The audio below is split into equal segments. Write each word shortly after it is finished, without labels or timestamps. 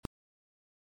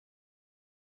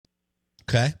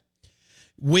Okay.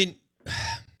 When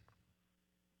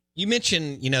you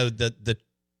mentioned,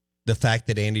 the fact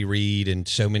that Andy Reid and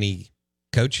so many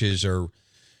coaches are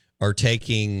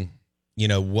taking,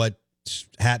 what's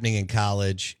happening in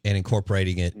college and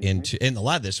incorporating it into, and a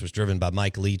lot of this was driven by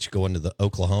Mike Leach going to the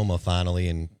Oklahoma finally,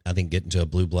 and I think getting to a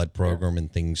blue blood program,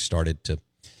 and things started to,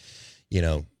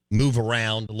 move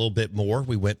around a little bit more.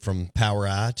 We went from Power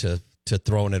I to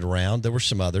throwing it around. There were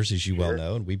some others, as you well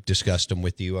know, and we've discussed them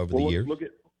with you over the years.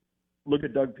 Look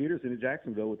at Doug Peterson in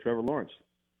Jacksonville with Trevor Lawrence.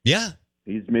 Yeah.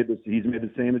 He's made the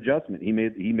same adjustment. He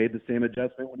made the same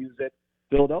adjustment when he was at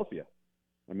Philadelphia.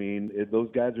 I mean, those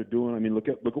guys are doing. I mean, look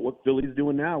at what Philly's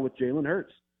doing now with Jalen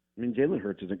Hurts. I mean, Jalen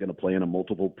Hurts isn't going to play in a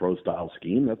multiple pro style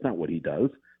scheme. That's not what he does.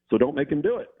 So don't make him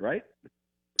do it, right?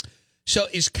 So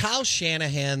is Kyle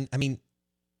Shanahan? I mean,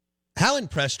 how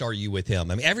impressed are you with him?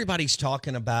 I mean, everybody's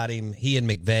talking about him. He and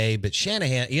McVay, but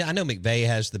Shanahan. Yeah, I know McVay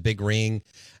has the big ring.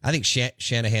 I think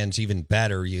Shanahan's even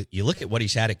better. You look at what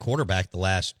he's had at quarterback the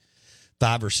last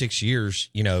 5 or 6 years.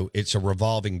 It's a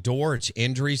revolving door. It's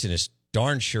injuries, and it's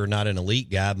darn sure not an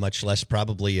elite guy, much less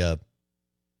probably a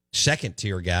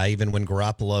second-tier guy, even when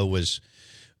Garoppolo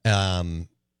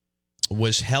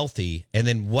was healthy. And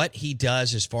then what he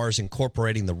does as far as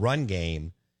incorporating the run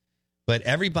game. But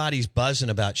everybody's buzzing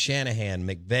about Shanahan,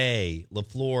 McVay,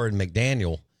 LaFleur, and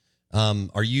McDaniel.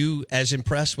 Are you as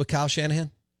impressed with Kyle Shanahan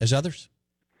as others?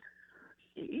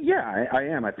 Yeah, I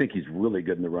am. I think he's really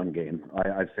good in the run game.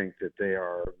 I think that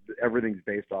everything's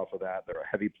based off of that. They're a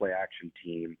heavy play action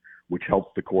team, which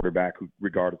helps the quarterback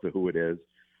regardless of who it is.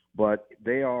 But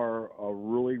they are a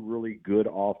really, really good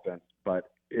offense. But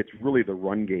it's really the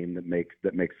run game that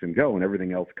makes them go, and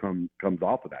everything else comes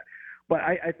off of that. But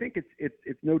I think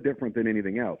it's no different than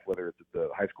anything else, whether it's at the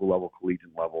high school level,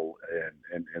 collegiate level,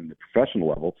 and the professional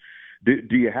level.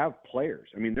 Do you have players?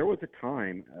 I mean, there was a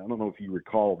time, I don't know if you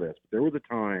recall this, but there was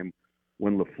a time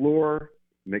when LaFleur,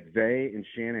 McVay, and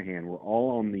Shanahan were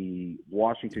all on the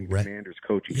Washington Commanders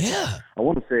coaching staff. Yeah. I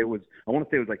want to say it was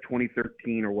like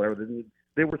 2013 or whatever.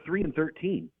 They were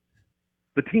 3-13.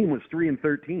 The team was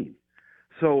 3-13.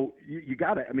 So you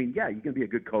got to, I mean, yeah, you can be a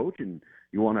good coach and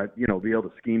you want to, be able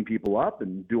to scheme people up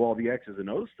and do all the X's and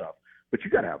O's stuff, but you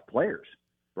got to have players,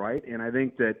 right? And I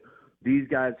think that these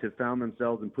guys have found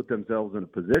themselves and put themselves in a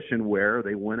position where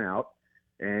they went out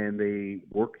and they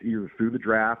worked either through the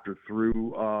draft or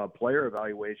through player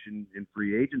evaluation in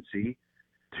free agency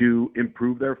to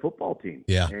improve their football team.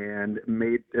 Yeah. And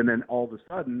then all of a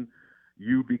sudden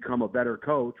you become a better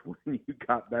coach when you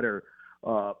got better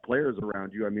players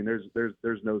around you. I mean,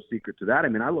 there's no secret to that. I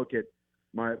mean, I look at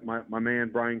my man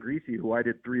Brian Greasy, who I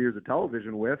did 3 years of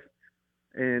television with,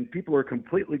 and people are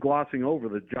completely glossing over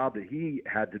the job that he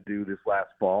had to do this last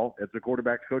fall as the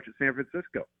quarterbacks coach at San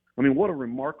Francisco. I mean, what a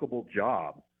remarkable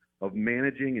job of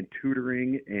managing and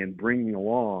tutoring and bringing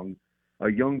along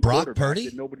a young Brock quarterback Purdy?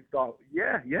 that nobody thought.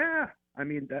 Yeah. I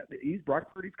mean, he's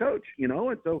Brock Purdy's coach, and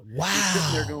so Wow. You're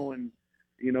sitting there going,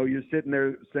 you're sitting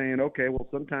there saying, okay, well,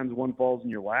 sometimes one falls in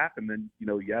your lap, and then,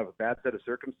 you have a bad set of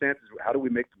circumstances. How do we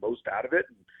make the most out of it?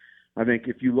 And I think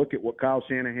if you look at what Kyle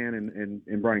Shanahan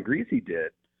and Brian Greasy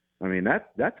did, I mean,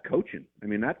 that's coaching. I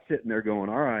mean, that's sitting there going,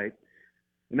 all right.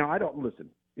 Now, I don't listen.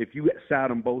 If you sat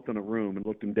them both in a room and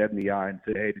looked them dead in the eye and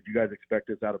said, hey, did you guys expect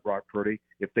this out of Brock Purdy?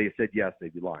 If they said yes,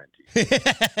 they'd be lying to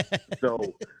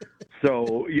you.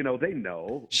 So they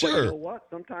know. Sure. But you know what?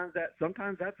 Sometimes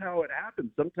that's how it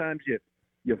happens. Sometimes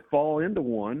you fall into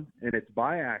one and it's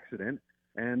by accident,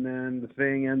 and then the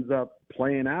thing ends up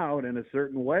playing out in a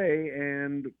certain way,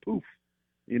 and poof,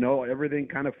 everything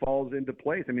kind of falls into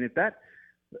place. I mean,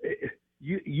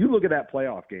 you look at that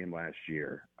playoff game last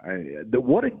year,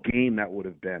 what a game that would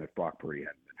have been if Brock Purdy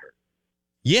hadn't been hurt.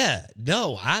 Yeah,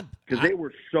 no, because they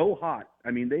were so hot.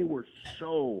 I mean, they were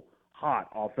so hot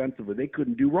offensively, they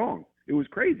couldn't do wrong. It was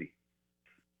crazy.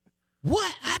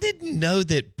 What? I didn't know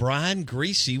that Brian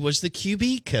Greasy was the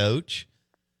QB coach.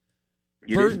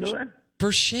 You didn't know that?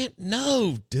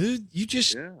 No, dude. You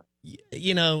just,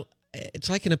 it's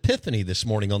like an epiphany this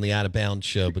morning on the Out of Bounds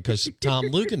show because of Tom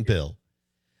Luginbill.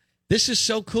 This is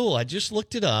so cool. I just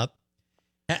looked it up.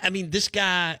 I mean, this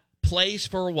guy plays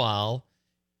for a while.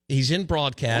 He's in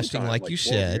broadcasting, like you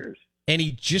said, and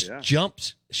he just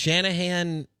jumps.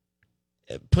 Shanahan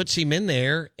puts him in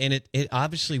there, and it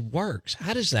obviously works.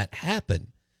 How does that happen?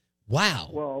 Wow.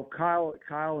 Well,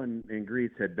 Kyle and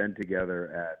Grease had been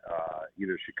together at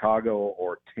either Chicago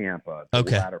or Tampa, the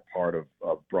latter part of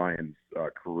Brian's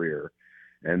career.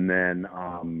 And then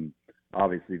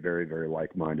obviously very, very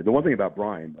like-minded. The one thing about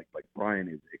Brian, like Brian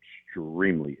is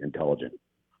extremely intelligent.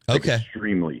 Okay.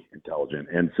 Extremely intelligent.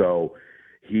 And so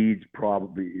he's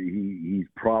probably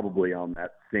on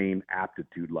that same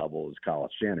aptitude level as Kyle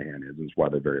Shanahan is. That's why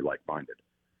they're very like-minded.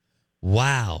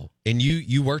 Wow. And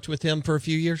you worked with him for a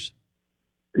few years?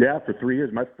 Yeah, for 3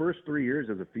 years. My first 3 years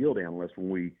as a field analyst, when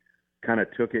we kind of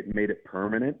took it and made it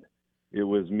permanent, it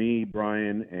was me,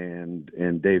 Brian,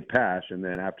 and Dave Pash. And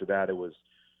then after that, it was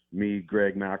me,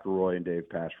 Greg McElroy, and Dave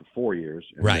Pash for 4 years.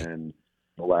 And right. Then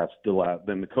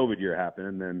then the COVID year happened,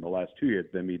 and then the last 2 years,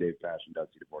 then me, Dave Pash, and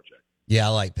Dusty DeVorchak. Yeah, I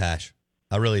like Pash.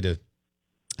 I really do.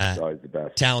 He's always the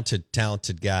best.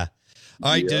 Talented guy.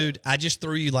 All right, dude, I just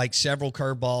threw you like several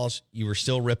curveballs. You were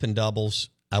still ripping doubles.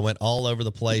 I went all over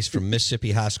the place from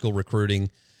Mississippi high school recruiting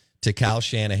to Kyle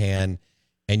Shanahan,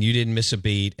 and you didn't miss a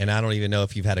beat, and I don't even know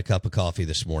if you've had a cup of coffee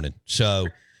this morning. So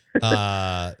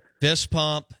fist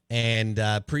pump, and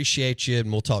appreciate you,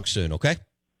 and we'll talk soon, okay?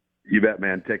 You bet,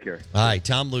 man. Take care. All right,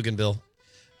 Tom Luginbill,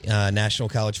 National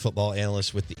College Football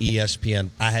Analyst with the ESPN.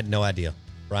 I had no idea.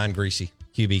 Brian Griese,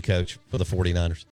 QB coach for the 49ers.